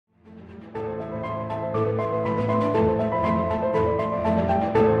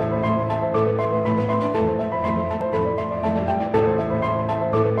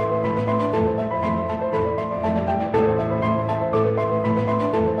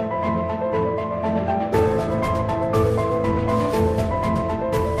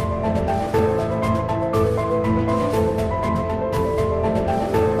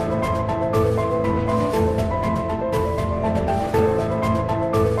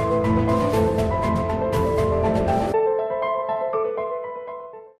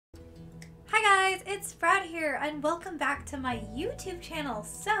Sprout here, and welcome back to my YouTube channel.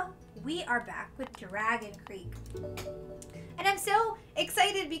 So, we are back with Dragon Creek. And I'm so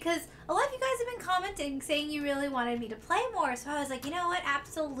excited because a lot of you guys have been commenting saying you really wanted me to play more. So I was like, you know what?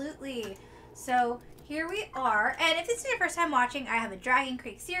 Absolutely. So, here we are. And if this is your first time watching, I have a Dragon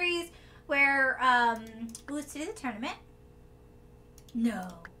Creek series where, is today the tournament? No.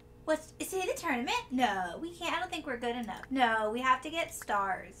 Is today the tournament? No, we can't. I don't think we're good enough. No, we have to get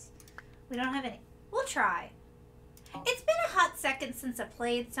stars. We don't have any. We'll try. It's been a hot second since I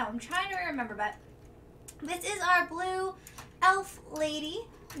played, so I'm trying to remember, but this is our blue elf lady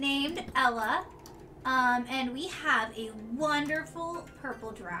named Ella, and we have a wonderful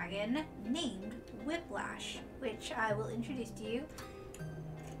purple dragon named Whiplash, which I will introduce to you.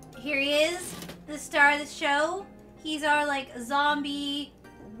 Here he is, the star of the show. He's our, like, zombie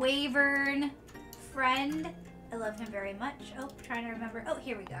wyvern friend. I love him very much. Oh, trying to remember. Oh,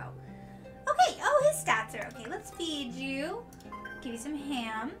 here we go. Okay, oh, his stats are okay. Let's feed you. Give you some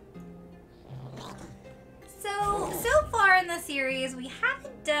ham. So far in the series, we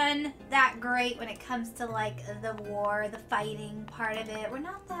haven't done that great when it comes to, like, the war, the fighting part of it. We're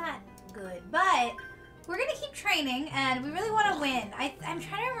not that good, but we're going to keep training, and we really want to win. I'm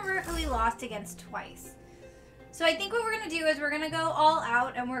trying to remember who we lost against twice. So I think what we're going to do is we're going to go all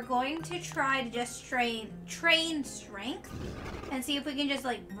out, and we're going to try to just train strength and see if we can just,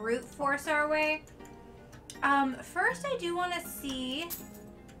 like, brute force our way. First, I do want to see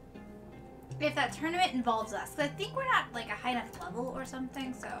if that tournament involves us, because I think we're not, like, a high enough level or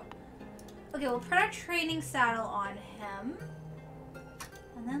something, so. Okay, we'll put our training saddle on him,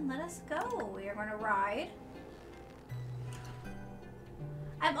 and then let us go. We are going to ride.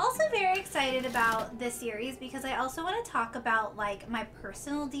 I'm also very excited about this series because I also want to talk about, like, my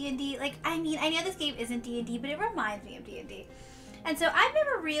personal D&D. Like, I mean, I know this game isn't D&D, but it reminds me of D&D. And so I've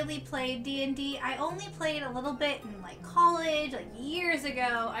never really played D&D. I only played a little bit in, like, college, like, years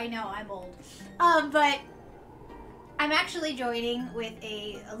ago. I know, I'm old. But I'm actually joining with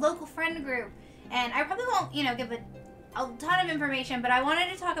a local friend group. And I probably won't, you know, give a ton of information, but I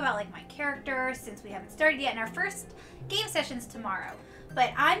wanted to talk about, like, my character since we haven't started yet. And our first game session's tomorrow.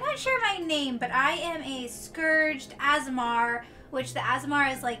 But I'm not sure my name, but I am a Scourged Aasimar, which the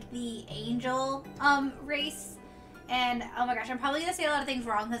Aasimar is, like, the angel race. And, oh my gosh, I'm probably going to say a lot of things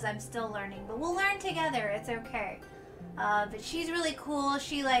wrong because I'm still learning. But we'll learn together. It's okay. But she's really cool.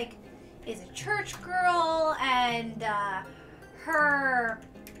 She, like, is a church girl. And her,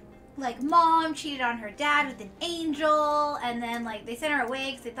 like, mom cheated on her dad with an angel. And then, like, they sent her away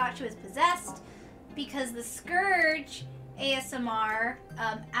because they thought she was possessed. Because the Scourge Aasimar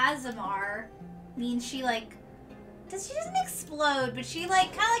means she, like, she doesn't explode, but she,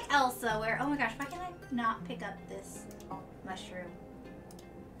 like, kind of like Elsa, where, oh my gosh, why can I not pick up this mushroom?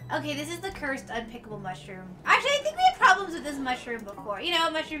 Okay, this is the cursed unpickable mushroom. Actually, I think we had problems with this mushroom before. You know,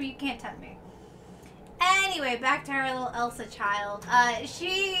 mushroom, you can't tempt me. Anyway, back to our little Elsa child. Oh,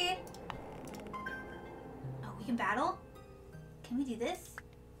 we can battle? Can we do this?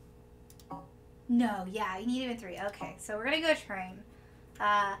 No, yeah, you need even 3. Okay, so we're gonna go train.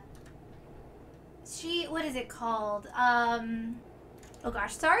 What is it called? Oh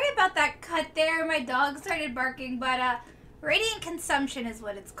gosh, sorry about that cut there. My dog started barking, but Radiant Consumption is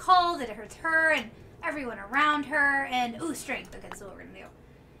what it's called. It hurts her and everyone around her, and ooh, strength. Okay, that's what we're gonna do.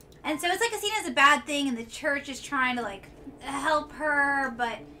 And so it's like seen as a bad thing, and the church is trying to, like, help her,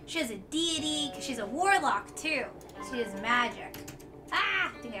 but she has a deity because she's a warlock too. She does magic.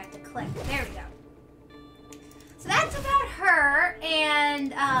 Ah, I think I have to click. There we go. So that's about her,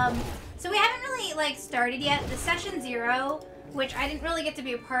 and so we haven't really, like, started yet. The session 0, which I didn't really get to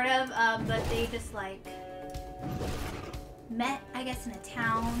be a part of, but they just, like, met, I guess, in a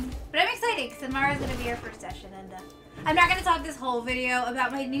town. But I'm excited because Amara's going to be our first session, and I'm not going to talk this whole video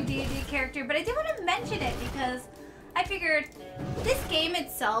about my new D&D character, but I did want to mention it because I figured this game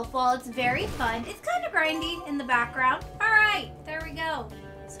itself, while it's very fun, it's kind of grindy in the background. Alright, there we go.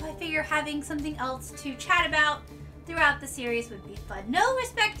 So I figure having something else to chat about throughout the series would be fun. No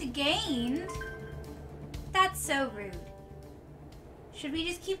respect gained? That's so rude. Should we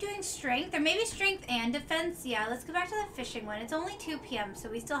just keep doing strength? Or maybe strength and defense? Yeah, let's go back to the fishing one. It's only 2 p.m., so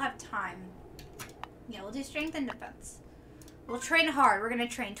we still have time. Yeah, we'll do strength and defense. We'll train hard. We're going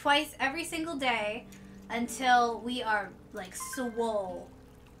to train twice every single day until we are, like, swole.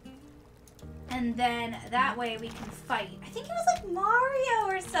 And then that way we can fight. I think it was like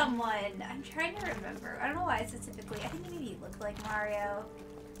Mario or someone. I'm trying to remember. I don't know why specifically. I think maybe he looked like Mario.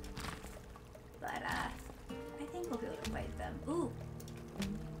 But, I think we'll be able to fight them. Ooh.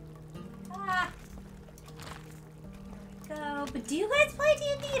 Ah. There we go. But do you guys play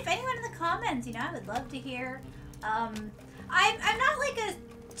D&D? If anyone in the comments, you know, I would love to hear. I'm not like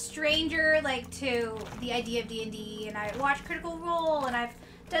a stranger, like, to the idea of D&D, and I watch Critical Role, and I've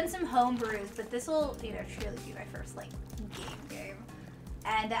done some homebrews, but this will, you know, truly be my first, like, game.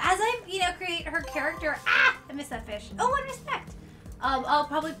 And as I, you know, create her character, I missed that fish. Oh, and respect. I'll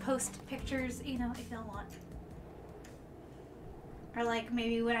probably post pictures, you know, if y'all want. Or, like,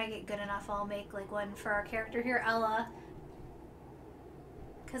 maybe when I get good enough, I'll make, like, one for our character here, Ella.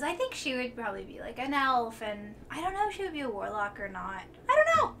 Because I think she would probably be, like, an elf, and I don't know if she would be a warlock or not. I don't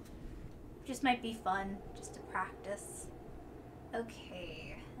know. Just might be fun, just to practice.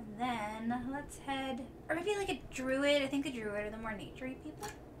 Okay, and then let's head, or maybe like a druid. I think a druid are the more naturey people.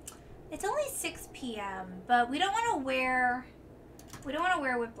 It's only 6 p.m., but we don't want to wear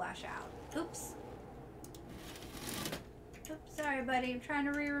Whiplash out. Oops. Oops, sorry, buddy. I'm trying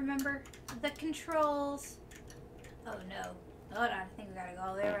to remember the controls. Oh no. Hold on, I think we gotta go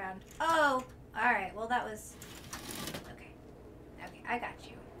all the way around. Oh, all right. Well, that was okay. Okay, I got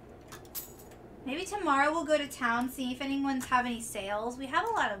you. Maybe tomorrow we'll go to town, see if anyone's have any sales. We have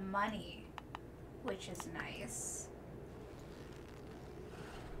a lot of money, which is nice.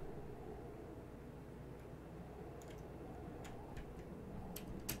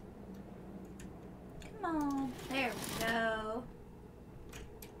 Come on. There we go.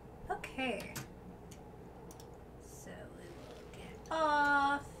 Okay. So we will get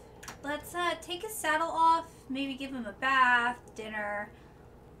off. Let's take his saddle off. Maybe give him a bath, dinner.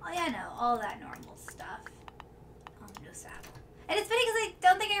 Oh yeah, no, all that normal stuff. Oh, no saddle. And it's funny because I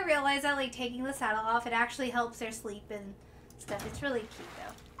don't think I realized that, like, taking the saddle off, it actually helps their sleep and stuff. It's really cute,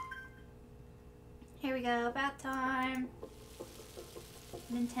 though. Here we go, bath time.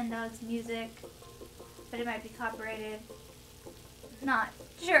 Nintendo's music. But it might be copyrighted. Not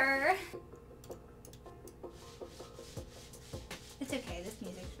sure. It's okay, this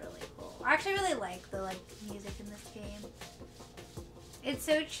music's really cool. I actually really like the, like, music in this game. It's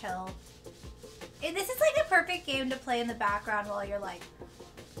so chill. This is like the perfect game to play in the background while you're like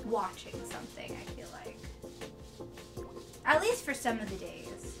watching something, I feel like. At least for some of the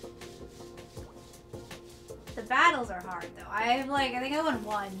days. The battles are hard though. I think I won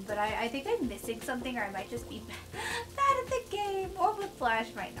one, but I think I'm missing something, or I might just be bad at the game. Or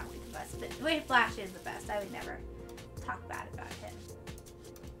Whiplash might not be the best, but Whiplash is the best. I would never talk bad about him.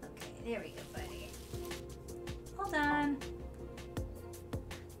 Okay, there we go, buddy. Hold on.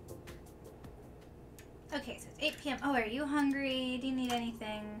 Okay, so it's 8 p.m. Oh, are you hungry? Do you need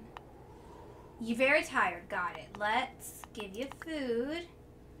anything? You're very tired. Got it. Let's give you food.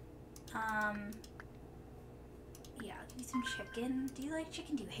 Yeah, I'll give you some chicken. Do you like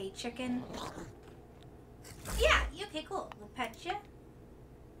chicken? Do you hate chicken? Yeah, okay, cool. We'll pet you.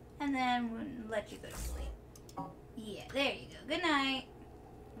 And then we'll let you go to sleep. Yeah, there you go. Good night.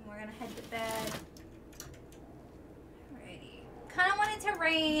 And we're gonna head to bed. Kind of want it to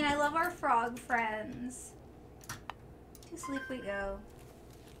rain. I love our frog friends. To sleep we go.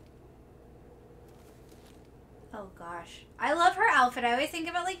 Oh gosh. I love her outfit. I always think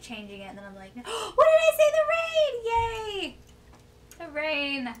about like changing it and then I'm like, oh, what did I say? The rain! Yay! The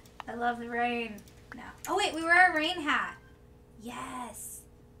rain. I love the rain. No. Oh wait, we wear our rain hat. Yes.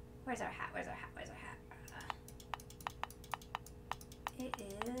 Where's our hat? Where's our hat? Where's our hat? It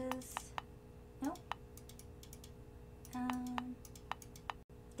is... Nope.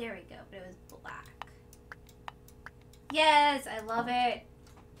 There we go, but it was black. Yes, I love it.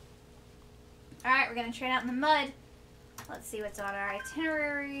 Alright, we're gonna train out in the mud. Let's see what's on our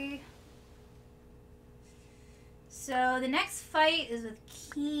itinerary. So the next fight is with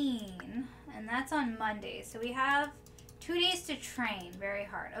Keen, and that's on Monday. So we have 2 days to train very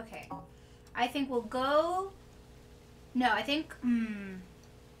hard. Okay. I think we'll go... No, I think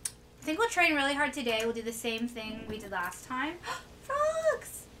we'll train really hard today. We'll do the same thing we did last time.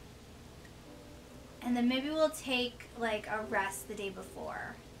 Frogs! And then maybe we'll take, like, a rest the day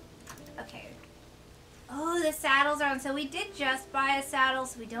before. Okay. Oh, the saddles are on. So we did just buy a saddle,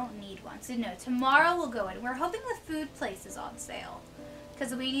 so we don't need one. So no, tomorrow we'll go in. We're hoping the food place is on sale.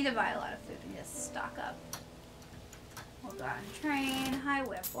 Because we need to buy a lot of food and just stock up. We'll go out and train. Hi,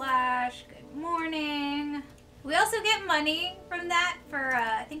 Whiplash. Good morning. We also get money from that for,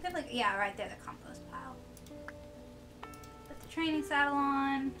 I think we have like, yeah, right there, the compost pile. Put the training saddle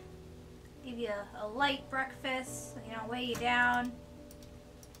on. Give you a light breakfast so you don't weigh you down.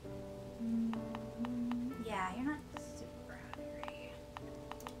 Yeah, you're not super hungry.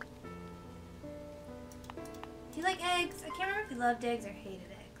 Do you like eggs? I can't remember if you loved eggs or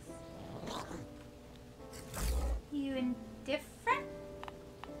hated eggs. You indifferent?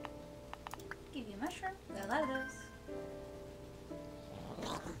 Give you a mushroom. Got a lot of those.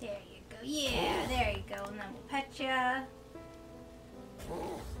 There you go. Yeah, there you go. And then we'll pet ya.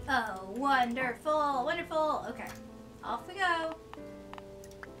 Oh, wonderful, wonderful. Okay, off we go.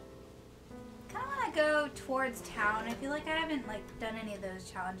 Kind of want to go towards town. I feel like I haven't like done any of those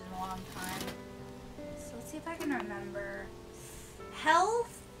challenges in a long time. So let's see if I can remember.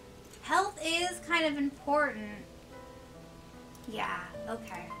 Health? Health is kind of important. Yeah,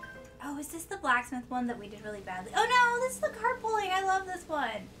 okay. Oh, is this the blacksmith one that we did really badly? Oh no, this is the carpooling. I love this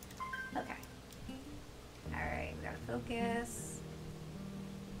one. Okay. Alright, we gotta focus.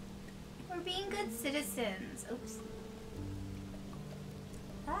 We're being good citizens. Oops.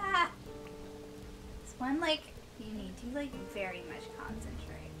 Ah! This one, like, you need to, like, very much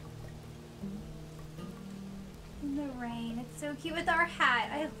concentrate. In the rain. It's so cute with our hat.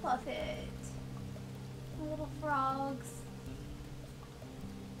 I love it. The little frogs.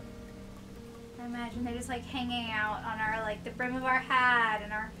 I imagine they're just, like, hanging out on our, like, the brim of our hat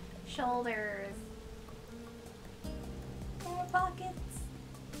and our shoulders. More pockets.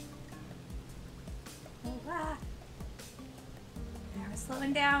 Oh, ah. Now we're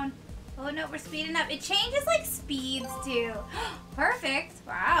slowing down. Oh no, we're speeding up. It changes like speeds too. Perfect.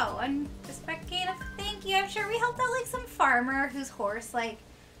 Wow. Unrespectable. Thank you. I'm sure we helped out like some farmer whose horse like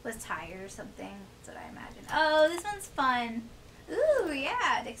was tired or something. That's what I imagine. Oh, this one's fun. Ooh,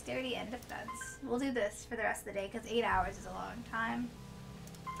 yeah. Dexterity and defense. We'll do this for the rest of the day because 8 hours is a long time.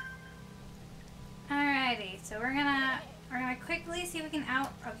 Alrighty. So we're gonna quickly see if we can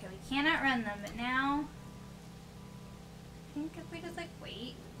okay, we can't outrun them, but now I think if we just like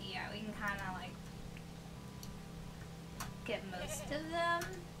wait, yeah, we can kind of like get most of them.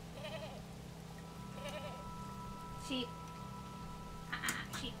 Sheep.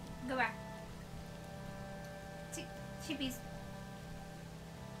 Sheep. Go back. Sheepies.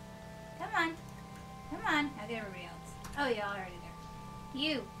 Come on. Come on. I'll get everybody else. Oh, yeah, already there.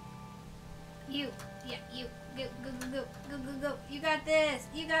 You. Yeah, you. Go, go, go, go, go, go, go. You got this.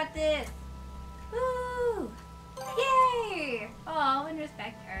 You got this. Woo! Yay! Oh, and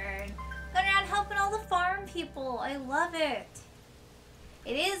respect earned. Going around helping all the farm people. I love it.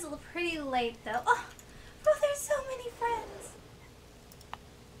 It is pretty late though. Oh, there's so many friends.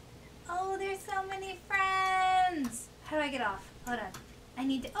 Oh, there's so many friends. How do I get off? Hold on. I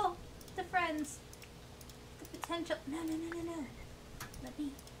need to. Oh, the friends. The potential. No. Let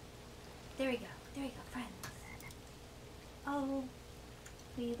me. There we go. There we go. Friends. Oh,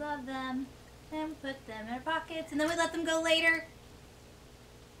 we love them. And put them in our pockets, and then we let them go later.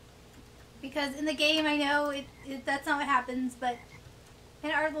 Because in the game, I know that's not what happens, but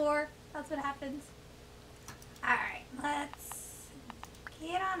in our lore, that's what happens. Alright, let's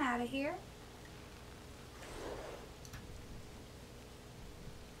get on out of here.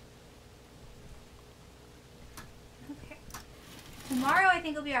 Okay. Tomorrow, I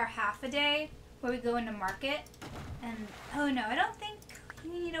think, will be our half a day where we go into market. And, oh no, I don't think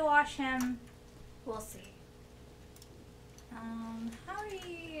we need to wash him. We'll see. How are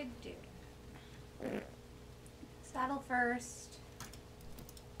you doing? Saddle first.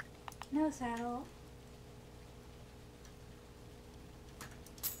 No saddle.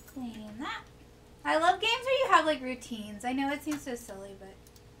 Clean that. I love games where you have like routines. I know it seems so silly, but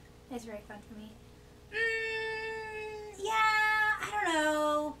it's very fun for me. Yeah, I don't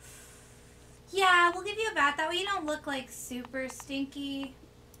know. Yeah, we'll give you a bath. That way you don't look like super stinky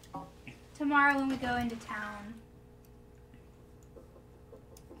tomorrow when we go into town.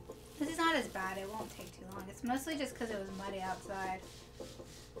 This is not as bad. It won't take too long. It's mostly just because it was muddy outside.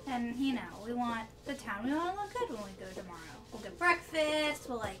 And, you know, we want the town. We want to look good when we go tomorrow. We'll get breakfast.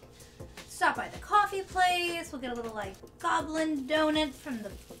 We'll, like, stop by the coffee place. We'll get a little, like, goblin donut from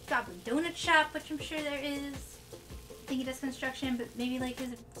the goblin donut shop, which I'm sure there is. I think he does construction, but maybe, like,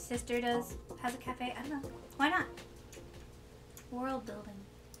 his sister has a cafe. I don't know. Why not? World building.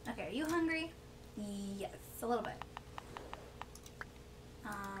 Okay, are you hungry? Yes, a little bit.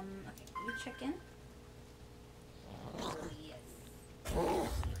 Okay, you chicken. Yes.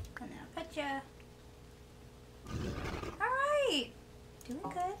 And then I'll pet ya. Alright! Doing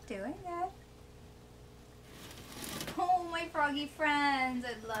good, doing good. Oh, doggy friends.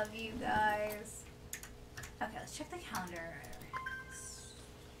 I love you guys. Okay, let's check the calendar.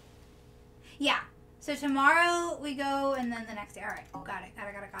 Yeah. So tomorrow we go, and then the next day. All right. Got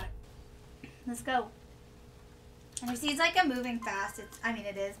it. Let's go. And it seems like I'm moving fast.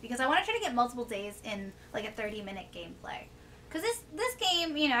 It is because I want to try to get multiple days in like a 30-minute gameplay. Because this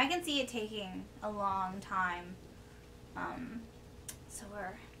game, you know, I can see it taking a long time. So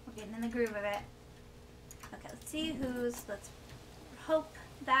we're getting in the groove of it. Okay, let's see let's hope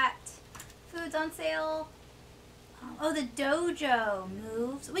that food's on sale. Oh, the dojo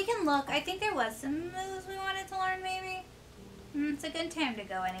moves. We can look. I think there was some moves we wanted to learn maybe. It's a good time to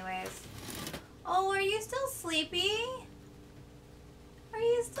go anyways. Oh, are you still sleepy? Are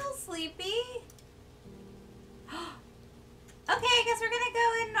you still sleepy? Okay, I guess we're gonna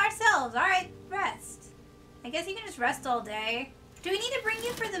go in ourselves. Alright, rest. I guess you can just rest all day. Do we need to bring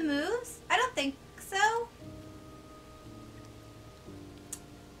you for the moves? I don't think so.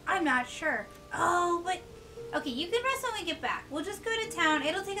 I'm not sure. Oh, but... Okay, you can rest when we get back. We'll just go to town.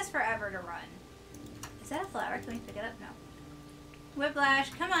 It'll take us forever to run. Is that a flower? Can we pick it up? No. Whiplash,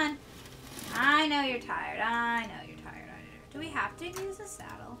 come on. I know you're tired. Do we have to use a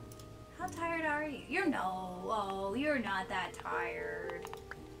saddle? How tired are you? You're not that tired.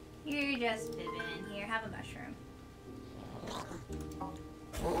 You're just fibbing. Here, have a mushroom.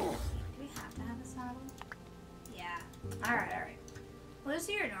 Do we have to have a saddle? Yeah. Alright. Well, let's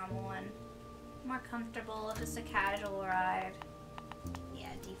do your normal one. More comfortable, just a casual ride. Yeah,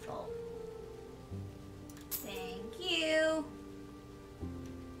 default. Thank you.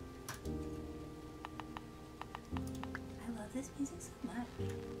 I love this music so much.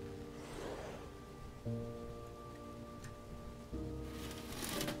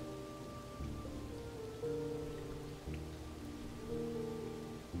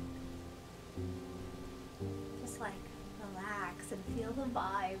 Just like relax and feel the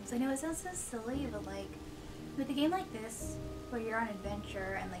vibes. I know it sounds so silly, but like with a game like this where you're on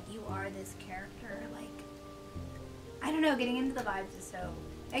adventure and like you are this character, like I don't know, getting into the vibes is so,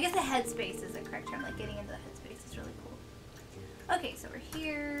 I guess the headspace is the correct term, like getting into the headspace is really cool. Okay, so we're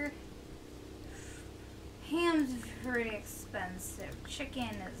here. Ham's pretty expensive.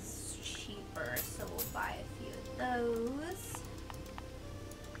 Chicken is cheaper, so we'll buy a few of those.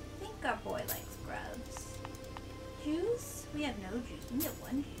 I think our boy likes grubs. Juice? We have no juice. We can get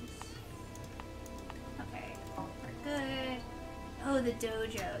one juice. Okay, we're good. Oh, the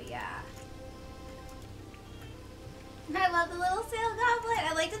dojo, yeah. I love the little sail goblet.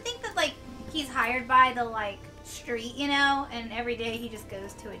 I like to think that, like, he's hired by the, like, street, you know? And every day he just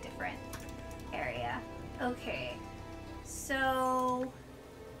goes to a different area. Okay. So...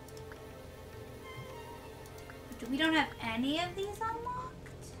 we don't have any of these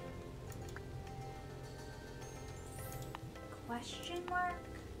unlocked? Question mark?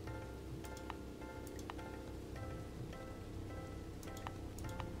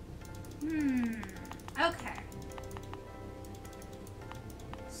 Okay.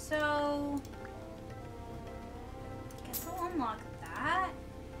 So... guess we'll unlock that.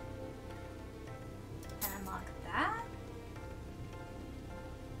 And unlock that.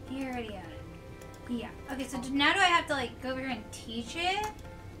 You already own it. Yeah. Okay, so now do I have to, like, go over here and teach it?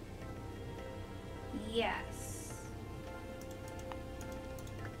 Yes.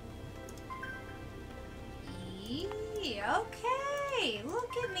 Okay.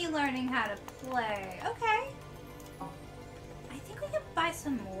 Look at me learning how to play. Okay. I think we could buy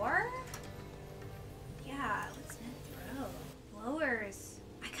some more. Yeah, let's not throw. Blowers.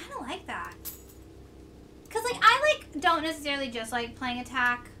 I kind of like that. Because, like, I, like, don't necessarily just like playing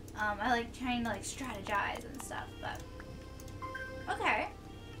attack. I like trying to, like, strategize and stuff, but... okay.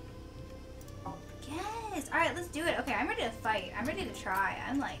 Yes! Alright, let's do it. Okay, I'm ready to fight. I'm ready to try.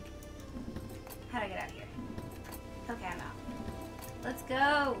 I'm like... how do I get out of here? Okay, I'm out. Let's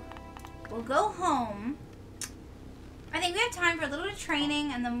go. We'll go home. I think we have time for a little bit of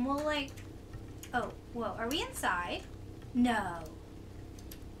training, and then we'll, like... oh, whoa. Are we inside? No.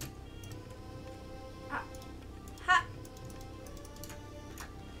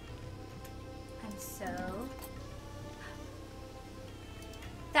 So...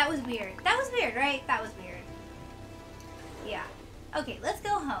 that was weird. That was weird, right? That was weird. Yeah. Okay, let's go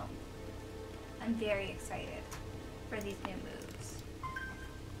home. I'm very excited for these new moves.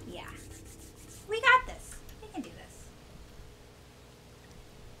 Yeah. We got this. We can do this.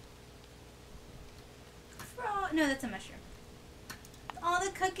 No, that's a mushroom. All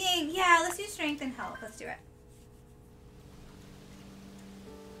the cooking. Yeah, let's do strength and health. Let's do it.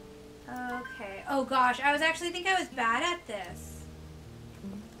 Okay. Oh gosh, I think I was bad at this.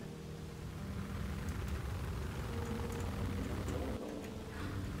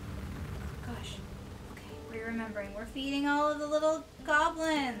 Whiplash. Okay, we're remembering. We're feeding all of the little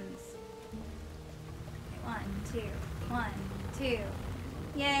goblins. Okay, 1, 2, 1, 2.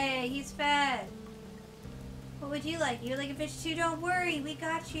 Yay, he's fed. What would you like? You would like a fish too? Don't worry, we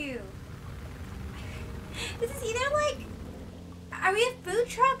got you. This is either like, are we a food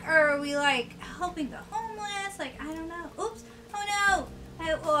truck or are we like helping the homeless? Like, I don't know. Oops. Oh no.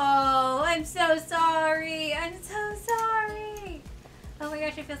 Oh, I'm so sorry. I'm so sorry. Oh my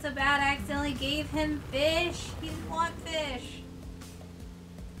gosh, I feel so bad. I accidentally gave him fish. He didn't want fish.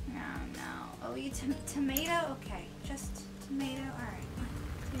 Oh no. Oh, you tomato? Okay, just tomato. All right. 1,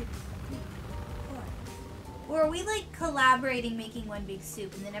 2, 3, 4. Or are we like collaborating, making one big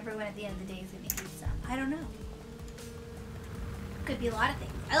soup, and then everyone at the end of the day is gonna eat some? I don't know. Could be a lot of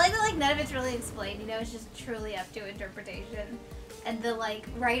things. I like that like none of it's really explained. You know, it's just truly up to interpretation. And the like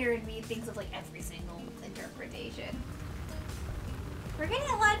writer in me thinks of like every single interpretation. We're getting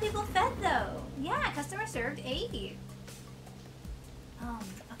a lot of people fed though. Yeah, customer served 8.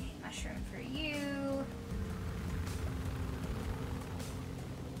 Okay, mushroom for you.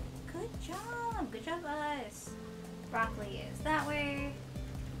 Good job. Good job, us. Broccoli is that way.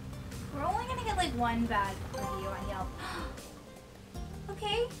 We're only gonna get like 1 bad review on Yelp.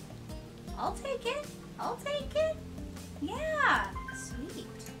 Okay. I'll take it. I'll take it. Yeah. Sweet.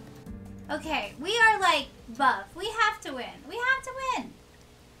 Okay, we are like buff. We have to win. We have to win.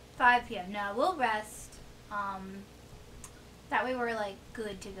 5 p.m. No, we'll rest. That way we're like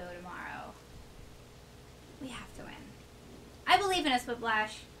good to go tomorrow. We have to win. I believe in us,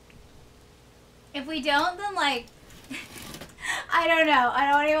 Whiplash. If we don't, then like, I don't know. I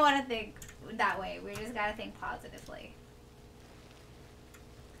don't even want to think that way. We just gotta think positively.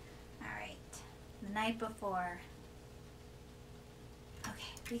 Alright. The night before.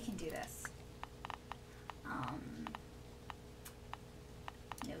 Okay, we can do this.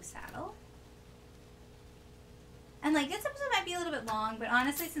 No saddle. And like, this episode might be a little bit long, but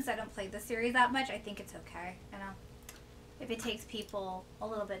honestly, since I don't play the series that much, I think it's okay, you know? If it takes people a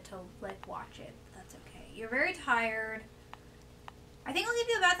little bit to like watch it, that's okay. You're very tired. I think I'll give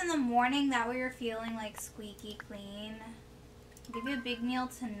you a bath in the morning, that way you're feeling like squeaky clean. I'll give you a big meal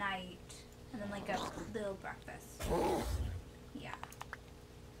tonight, and then like a little breakfast. Yeah.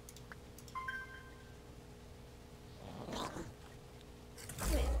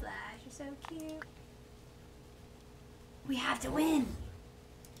 Whiplash, you're so cute. We have to win.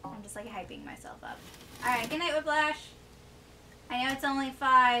 I'm just like hyping myself up. Alright, good night, Whiplash. I know it's only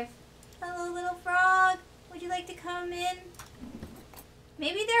 5. Hello, little frog. Would you like to come in?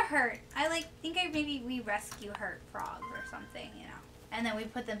 Maybe they're hurt. I like think maybe we rescue hurt frogs or something, you know. And then we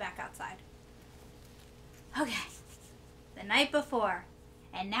put them back outside. Okay. The night before.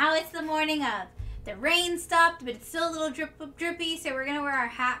 And now it's the morning of. The rain stopped, but it's still a little drippy, so we're gonna wear our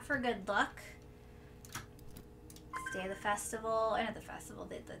hat for good luck. Day of the festival, or not the festival,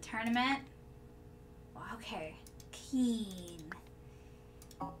 the tournament. Well, okay. Keen.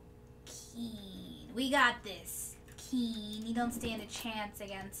 We got this. Keen. You don't stand a chance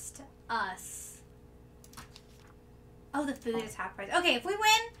against us. Oh, the food is half price. Okay, if we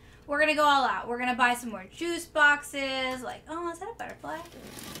win, we're gonna go all out. We're gonna buy some more juice boxes. Like, oh, is that a butterfly?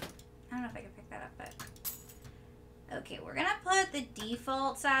 I don't know if I can pick that up, but... Okay, we're gonna put the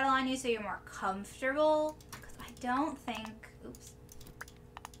default saddle on you so you're more comfortable. Because I don't think... Oops.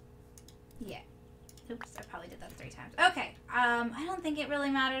 Yeah. Oops, I probably did that 3 times. Okay, I don't think it really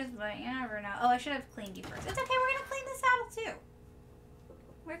matters, but you never know. Oh, I should have cleaned you first. It's okay, we're gonna clean the saddle too.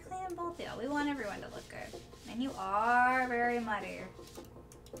 We're cleaning both deal. We want everyone to look good. And you are very muddy.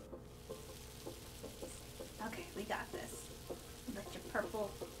 Okay, we got this. With your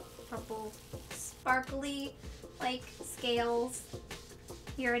purple, sparkly, like, scales.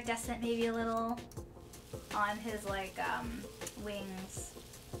 Iridescent, maybe a little, on his, like, wings.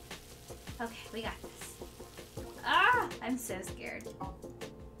 Okay, we got this. Ah! I'm so scared.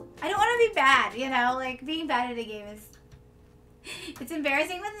 I don't want to be bad, you know? Like, being bad at a game is... It's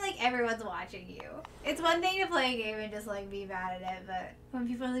embarrassing when, like, everyone's watching you. It's one thing to play a game and just, like, be bad at it, but when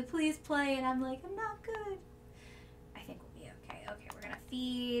people are like, please play, and I'm like, I'm not good. I think we'll be okay. Okay, we're gonna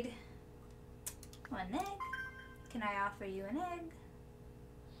feed 1 egg. Can I offer you an egg?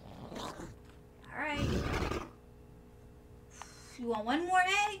 Alright. You want 1 more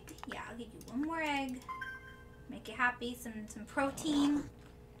egg? Yeah, I'll give you 1 more egg. Make you happy. Some protein.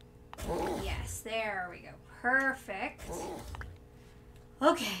 Yes, there we go. Perfect.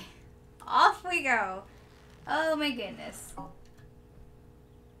 Okay. Off we go. Oh my goodness.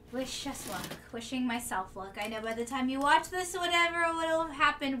 Wish us luck. Wishing myself luck. I know by the time you watch this, whatever will have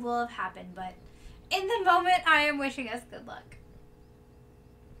happened will have happened. But in the moment, I am wishing us good luck.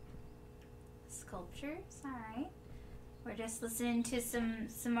 sculptures. Alright. We're just listening to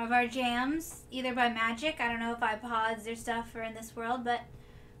some of our jams, either by magic. I don't know if iPods or stuff are in this world, but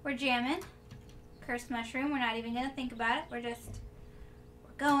we're jamming. Cursed mushroom. We're not even gonna think about it. We're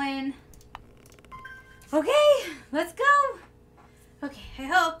going. Okay, let's go. Okay, I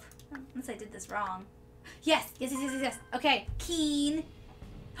hope. Unless I did this wrong. Yes. Okay, Keen.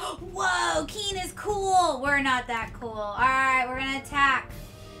 Whoa, Keen is cool. We're not that cool. All right, we're gonna attack.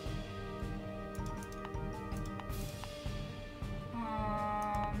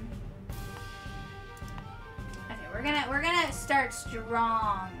 Okay, we're gonna start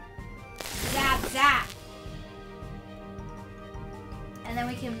strong. Zap, zap. And then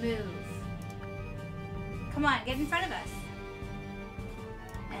we can move. Come on, get in front of us.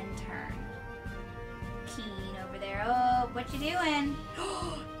 And turn. Keen over there. Oh, what you doing?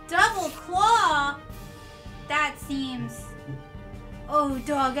 Double claw? That seems... Oh,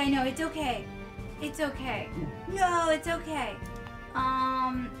 dog, I know. It's okay. It's okay. No, it's okay.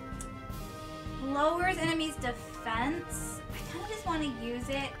 Lowers enemies' defense. I kind of just want to use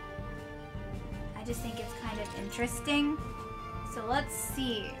it. I just think it's kind of interesting. So let's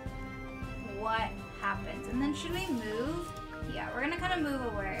see what happens. And then should we move? Yeah, we're gonna kind of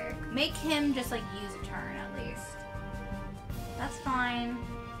move away. Make him just like use a turn at least. That's fine.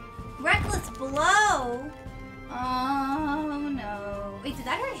 Reckless blow. Oh no. Wait, did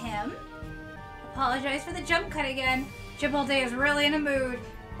that hurt him? Apologize for the jump cut again. Chipotle is really in a mood.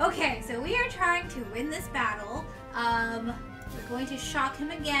 Okay, so we are trying to win this battle. We're going to shock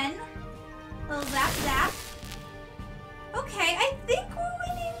him again. Little zap zap. Okay, I think we're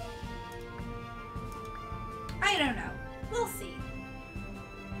winning. I don't know. We'll see.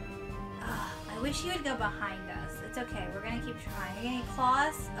 I wish he would go behind us. It's okay. We're gonna keep trying. Any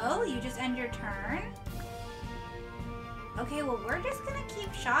claws? Oh, you just end your turn? Okay, well, we're just gonna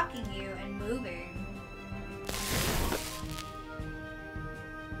keep shocking you and moving.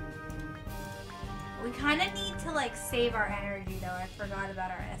 We kind of need to, like, save our energy, though. I forgot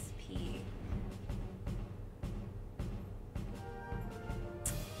about our SP.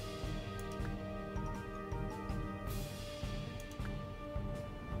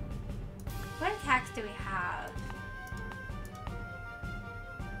 What attacks do we have?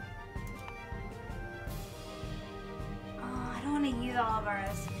 Oh, I don't want to use all of our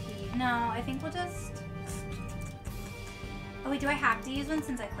SP. No, I think we'll just... Oh, wait, do I have to use one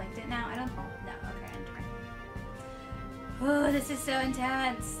since I clicked it now? I don't... No, okay, enter. Oh, this is so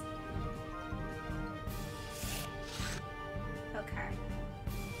intense. Okay.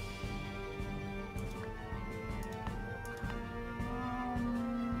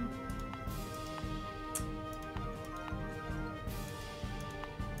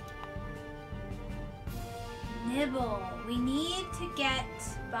 Nibble. We need to get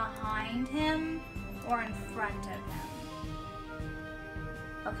behind him or in front of him.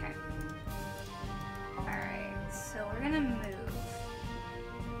 Okay. Alright, so we're gonna move.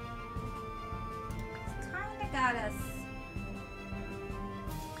 It's kinda got us.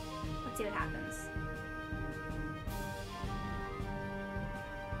 Let's see what happens.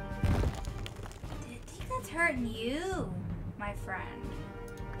 I think that's hurting you, my friend.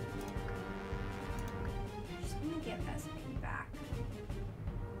 I'm just gonna get SP back.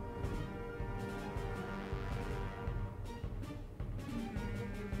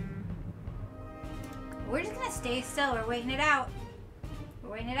 We're just gonna stay still. We're waiting it out. We're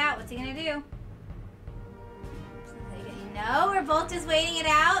waiting it out. What's he gonna do? No, we're both just waiting it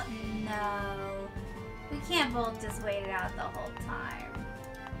out? No. We can't both just wait it out the whole time.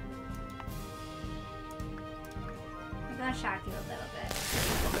 I'm gonna shock you a little bit.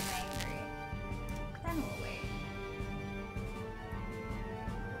 I'm angry. Then we'll wait.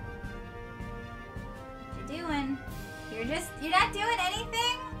 What you doing? You're not doing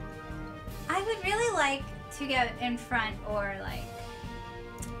anything? I would really like to get in front or like...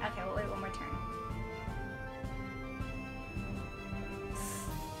 Okay, we'll wait one more turn.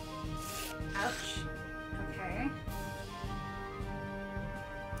 Ouch. Okay.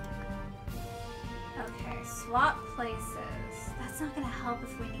 Okay, swap places. That's not gonna help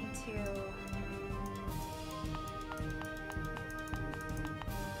if we need to...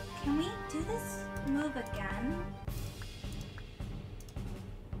 Can we do this move again?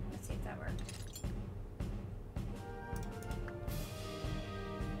 Let's see if that worked.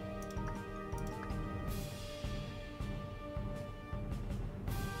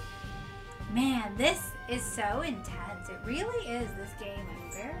 Man, this is so intense. It really is, this game.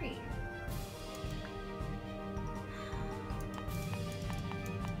 I'm very...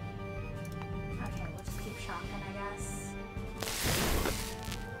 Okay, we'll just keep shocking, I guess.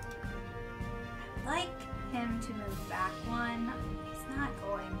 to move back one. He's not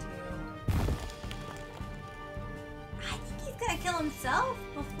going to. I think he's gonna kill himself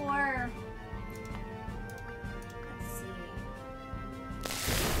before. Let's see. It's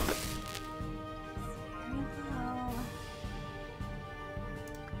very low.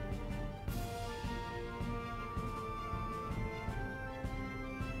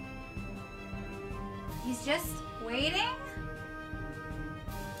 He's just waiting?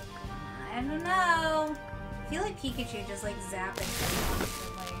 I don't know. I feel like Pikachu just like zapping him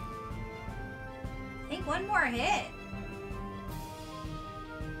constantly. I think one more hit.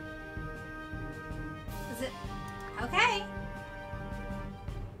 Is it? Okay.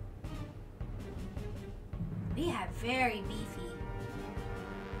 We have very beefy.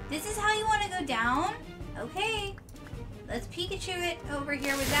 This is how you want to go down? Okay. Let's Pikachu it over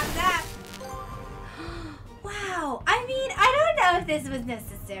here with that. Wow. I mean, I don't know if this was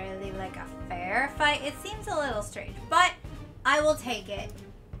necessarily like a fair fight. It seems a little strange, but I will take it.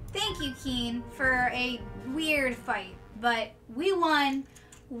 Thank you, Keen, for a weird fight. But we won.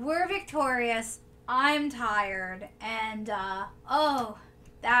 We're victorious. I'm tired. And, oh,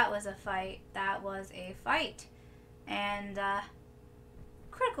 that was a fight. That was a fight. And,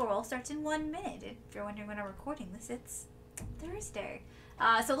 Critical Role starts in 1 minute. If you're wondering when I'm recording this, it's Thursday.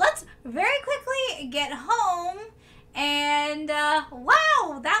 So let's very quickly get home. And,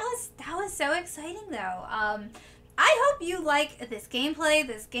 wow, that was so exciting, though. I hope you like this gameplay,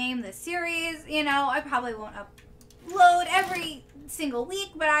 this game, this series. You know, I probably won't upload every single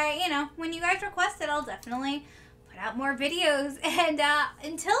week, but you know, when you guys request it, I'll definitely put out more videos. And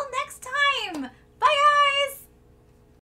until next time, bye guys!